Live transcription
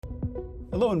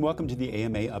Hello and welcome to the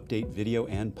AMA Update video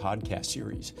and podcast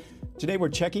series. Today we're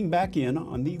checking back in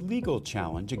on the legal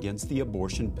challenge against the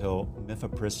abortion pill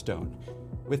Mifepristone.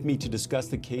 With me to discuss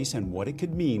the case and what it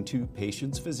could mean to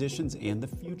patients, physicians, and the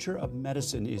future of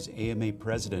medicine is AMA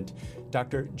President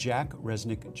Dr. Jack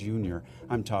Resneck Jr.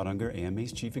 I'm Todd Unger,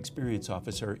 AMA's Chief Experience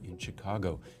Officer in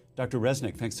Chicago. Dr.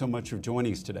 Resneck, thanks so much for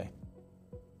joining us today.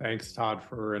 Thanks, Todd,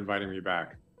 for inviting me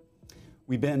back.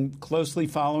 We've been closely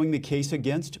following the case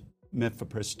against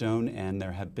Mifepristone, and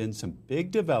there have been some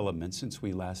big developments since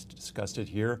we last discussed it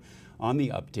here on the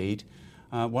update.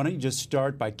 Why don't you just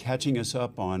start by catching us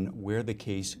up on where the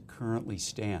case currently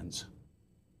stands?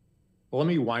 Well, let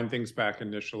me wind things back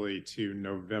initially to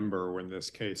November when this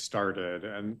case started.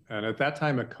 And at that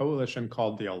time, a coalition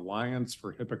called the Alliance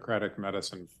for Hippocratic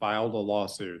Medicine filed a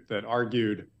lawsuit that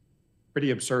argued,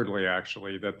 pretty absurdly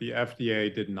actually, that the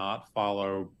FDA did not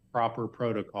follow proper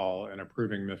protocol in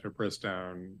approving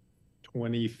Mifepristone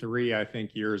 23, I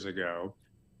think, years ago,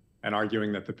 and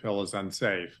arguing that the pill is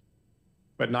unsafe.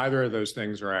 But neither of those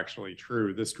things are actually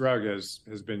true. This drug has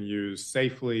been used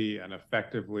safely and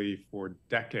effectively for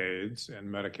decades in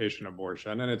medication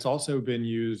abortion, and it's also been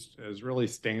used as really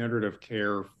standard of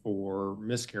care for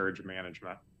miscarriage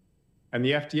management. And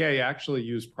the FDA actually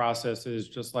used processes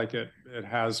just like it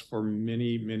has for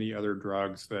many, many other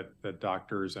drugs that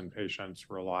doctors and patients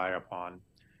rely upon.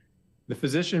 The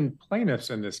physician plaintiffs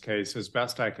in this case, as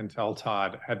best I can tell,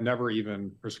 Todd, had never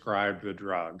even prescribed the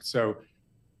drug. So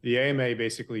the AMA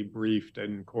basically briefed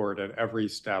in court at every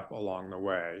step along the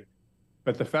way.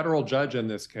 But the federal judge in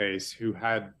this case, who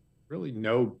had really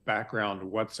no background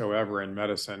whatsoever in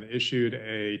medicine, issued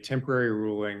a temporary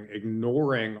ruling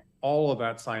ignoring all of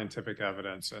that scientific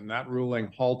evidence, and that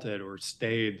ruling halted or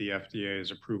stayed the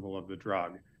FDA's approval of the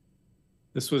drug.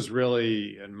 This was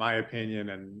really, in my opinion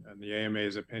and the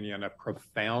AMA's opinion, a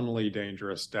profoundly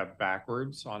dangerous step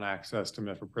backwards on access to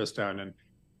Mifepristone. And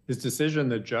his decision,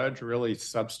 the judge really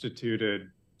substituted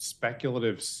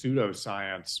speculative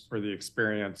pseudoscience for the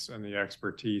experience and the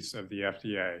expertise of the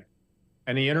FDA.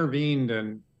 And he intervened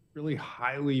in really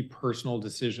highly personal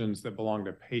decisions that belong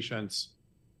to patients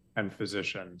and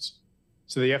physicians.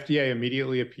 So the FDA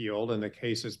immediately appealed, and the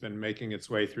case has been making its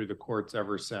way through the courts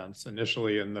ever since,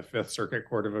 initially in the Fifth Circuit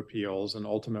Court of Appeals and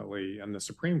ultimately in the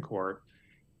Supreme Court.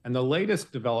 And the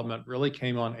latest development really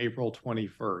came on April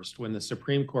 21st, when the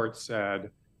Supreme Court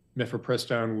said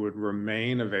Mifepristone would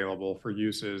remain available for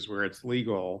uses where it's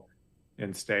legal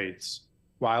in states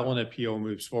while an appeal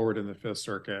moves forward in the Fifth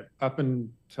Circuit, up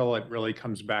until it really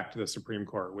comes back to the Supreme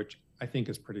Court, which I think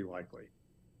is pretty likely.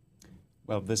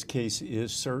 Well, this case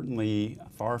is certainly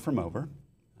far from over.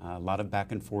 A lot of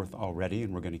back and forth already,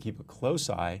 and we're going to keep a close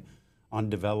eye on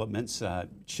developments.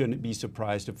 Shouldn't be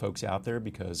surprised to folks out there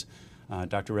because,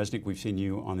 Dr. Resneck, we've seen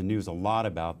you on the news a lot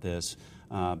about this,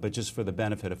 but just for the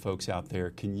benefit of folks out there,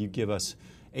 can you give us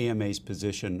AMA's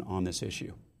position on this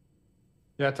issue?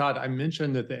 Yeah, Todd, I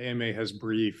mentioned that the AMA has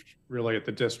briefed really at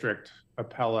the district,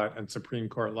 appellate, and Supreme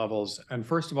Court levels. And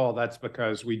first of all, that's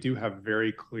because we do have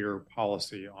very clear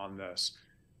policy on this.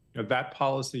 That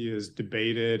policy is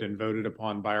debated and voted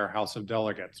upon by our House of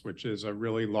Delegates, which is a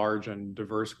really large and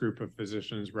diverse group of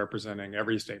physicians representing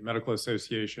every state medical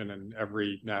association and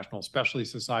every national specialty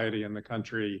society in the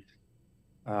country.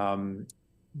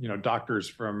 Doctors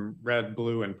from red,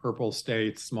 blue, and purple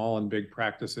states, small and big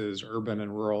practices, urban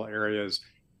and rural areas.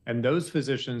 And those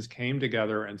physicians came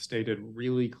together and stated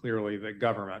really clearly that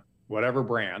government, whatever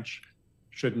branch,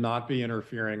 should not be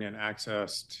interfering in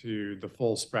access to the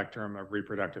full spectrum of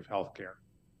reproductive health care.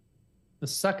 The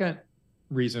second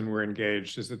reason we're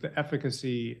engaged is that the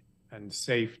efficacy and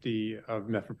safety of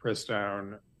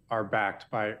Mifepristone are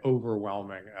backed by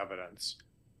overwhelming evidence.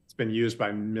 It's been used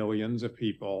by millions of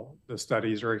people. The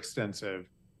studies are extensive.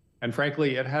 And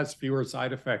frankly, it has fewer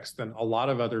side effects than a lot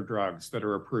of other drugs that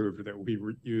are approved that we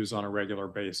use on a regular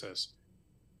basis.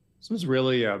 This was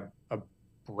really a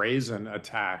brazen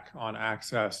attack on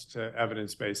access to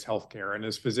evidence-based healthcare. And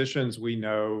as physicians, we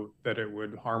know that it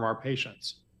would harm our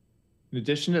patients. In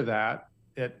addition to that,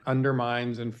 it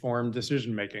undermines informed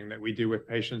decision-making that we do with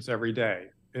patients every day.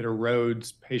 It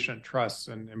erodes patient trust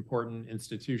in important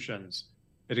institutions.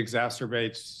 It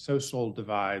exacerbates social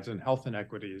divides and health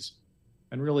inequities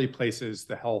and really places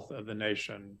the health of the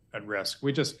nation at risk.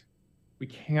 We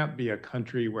can't be a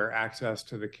country where access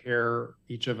to the care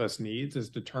each of us needs is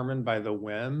determined by the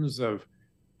whims of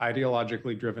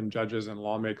ideologically driven judges and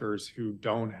lawmakers who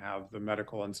don't have the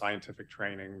medical and scientific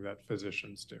training that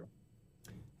physicians do.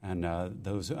 And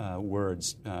those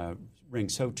words ring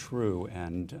so true,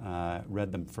 and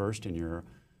read them first in your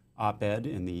op-ed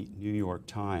in the New York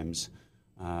Times.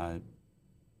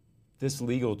 this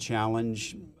legal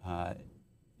challenge,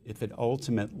 if it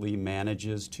ultimately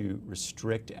manages to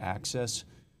restrict access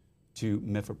to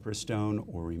Mifepristone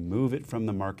or remove it from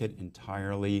the market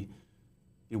entirely,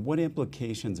 what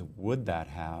implications would that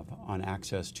have on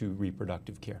access to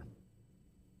reproductive care?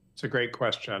 It's a great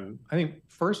question. I think,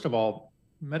 first of all,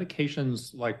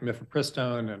 medications like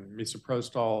Mifepristone and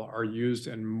Misoprostol are used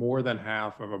in more than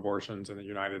half of abortions in the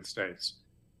United States.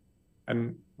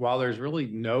 And while there's really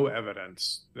no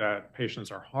evidence that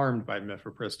patients are harmed by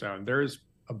Mifepristone, there is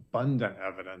abundant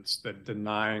evidence that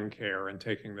denying care and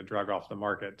taking the drug off the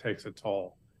market takes a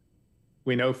toll.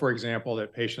 We know, for example,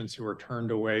 that patients who are turned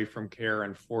away from care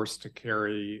and forced to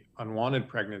carry unwanted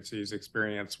pregnancies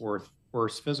experience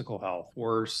worse physical health,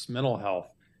 worse mental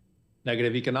health,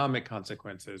 negative economic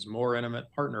consequences, more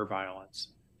intimate partner violence.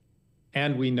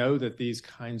 And we know that these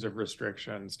kinds of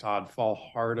restrictions, Todd, fall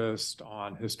hardest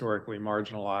on historically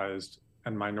marginalized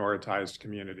and minoritized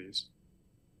communities.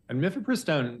 And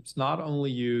Mifepristone is not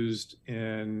only used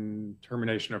in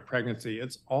termination of pregnancy,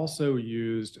 it's also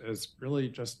used as really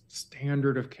just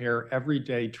standard of care,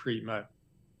 everyday treatment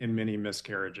in many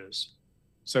miscarriages.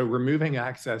 So removing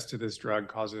access to this drug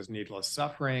causes needless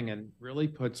suffering and really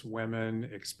puts women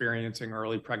experiencing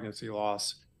early pregnancy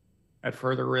loss at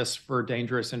further risk for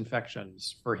dangerous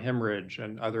infections, for hemorrhage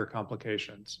and other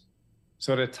complications.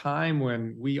 So at a time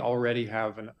when we already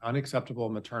have an unacceptable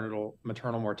maternal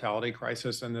mortality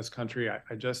crisis in this country, I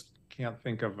just can't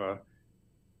think of a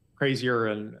crazier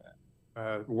and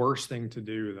worse thing to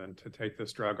do than to take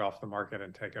this drug off the market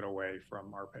and take it away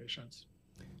from our patients.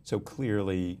 So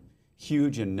clearly,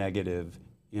 huge and negative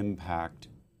impact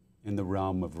in the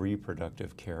realm of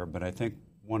reproductive care. But I think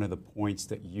one of the points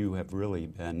that you have really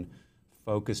been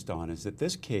focused on is that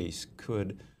this case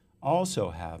could also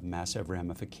have massive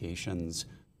ramifications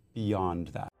beyond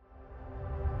that.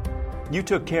 You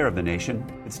took care of the nation.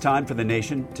 It's time for the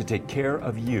nation to take care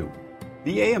of you.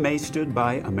 The AMA stood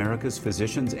by America's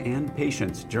physicians and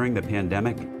patients during the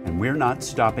pandemic, and we're not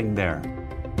stopping there.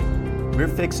 We're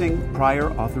fixing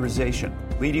prior authorization,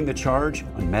 leading the charge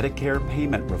on Medicare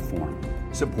payment reform,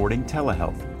 supporting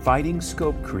telehealth, fighting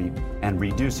scope creep, and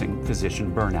reducing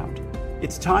physician burnout.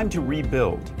 It's time to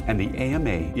rebuild, and the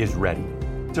AMA is ready.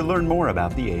 To learn more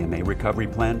about the AMA Recovery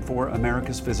Plan for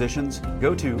America's Physicians,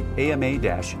 go to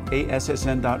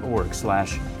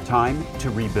ama-assn.org/time to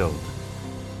rebuild.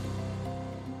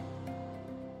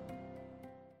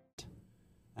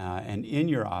 And in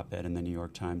your op-ed in the New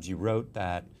York Times, you wrote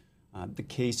that the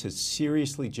case has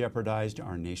seriously jeopardized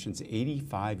our nation's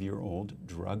 85-year-old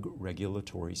drug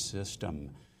regulatory system.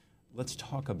 Let's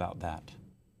talk about that.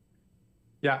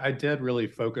 Yeah, I did really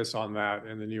focus on that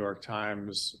in the New York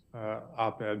Times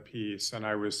op-ed piece, and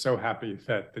I was so happy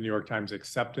that the New York Times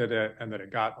accepted it and that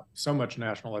it got so much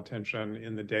national attention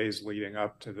in the days leading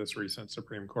up to this recent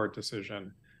Supreme Court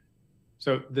decision.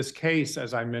 So this case,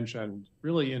 as I mentioned,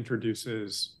 really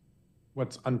introduces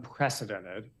what's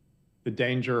unprecedented, the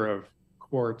danger of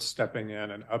courts stepping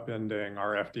in and upending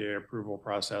our FDA approval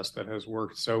process that has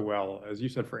worked so well, as you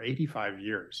said, for 85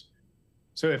 years.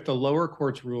 So if the lower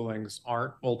court's rulings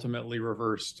aren't ultimately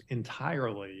reversed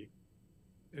entirely,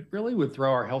 it really would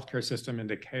throw our healthcare system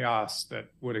into chaos that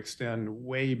would extend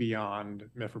way beyond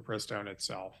Mifepristone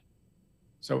itself.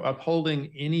 So upholding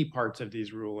any parts of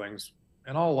these rulings,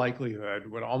 in all likelihood,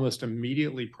 would almost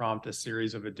immediately prompt a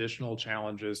series of additional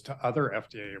challenges to other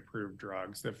FDA-approved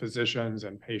drugs that physicians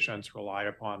and patients rely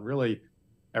upon really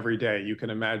every day. You can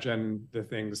imagine the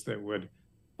things that would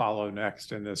follow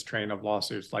next in this train of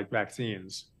lawsuits, like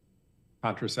vaccines,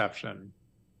 contraception,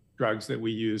 drugs that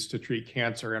we use to treat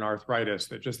cancer and arthritis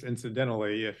that just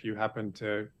incidentally, if you happen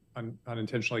to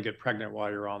unintentionally get pregnant while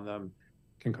you're on them,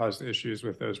 can cause issues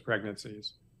with those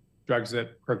pregnancies. Drugs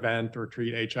that prevent or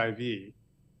treat HIV,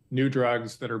 new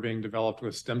drugs that are being developed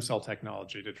with stem cell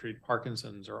technology to treat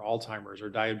Parkinson's or Alzheimer's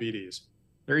or diabetes.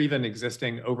 There are even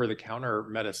existing over-the-counter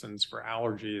medicines for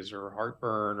allergies or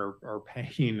heartburn or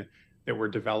pain that were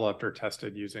developed or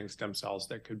tested using stem cells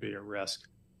that could be a risk.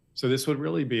 So this would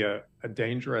really be a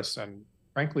dangerous and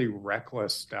frankly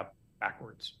reckless step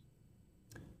backwards.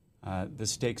 The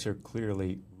stakes are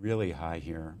clearly really high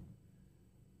here.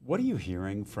 What are you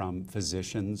hearing from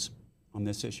physicians on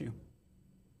this issue?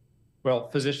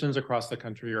 Well, physicians across the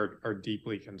country are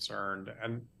deeply concerned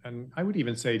and I would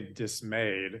even say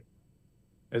dismayed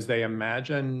as they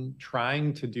imagine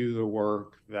trying to do the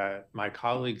work that my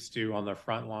colleagues do on the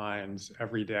front lines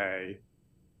every day,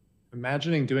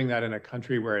 imagining doing that in a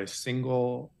country where a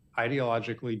single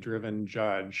ideologically driven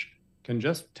judge can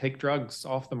just take drugs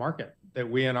off the market that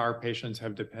we and our patients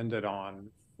have depended on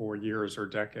for years or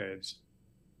decades.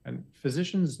 And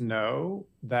physicians know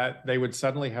that they would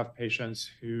suddenly have patients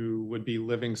who would be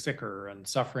living sicker and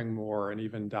suffering more and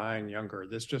even dying younger.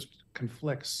 This just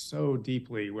conflicts so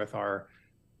deeply with our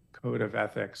code of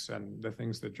ethics and the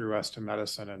things that drew us to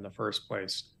medicine in the first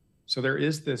place. So there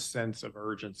is this sense of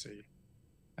urgency.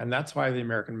 And that's why the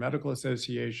American Medical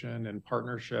Association, in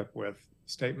partnership with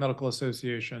state medical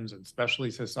associations and specialty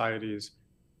societies,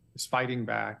 is fighting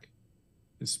back,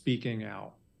 is speaking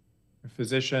out.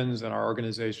 Physicians and our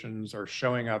organizations are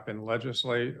showing up in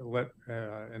legislative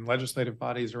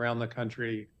bodies around the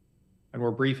country, and we're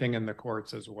briefing in the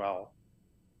courts as well.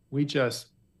 We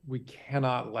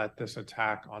cannot let this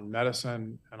attack on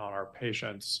medicine and on our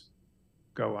patients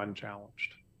go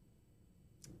unchallenged.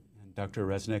 And Dr.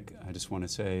 Resneck, I just want to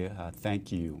say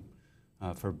thank you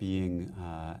for being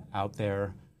out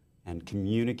there and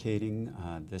communicating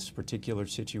this particular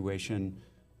situation,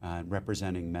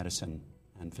 representing medicine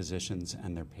and physicians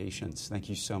and their patients. Thank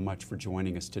you so much for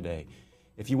joining us today.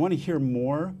 If you want to hear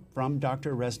more from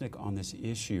Dr. Resneck on this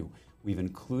issue, we've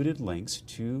included links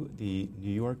to the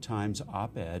New York Times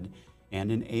op-ed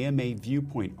and an AMA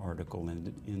Viewpoint article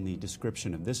in the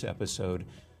description of this episode.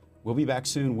 We'll be back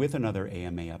soon with another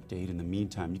AMA update. In the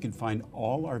meantime, you can find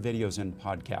all our videos and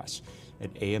podcasts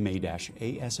at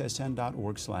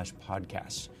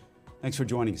ama-assn.org/podcasts. Thanks for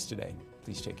joining us today.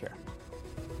 Please take care.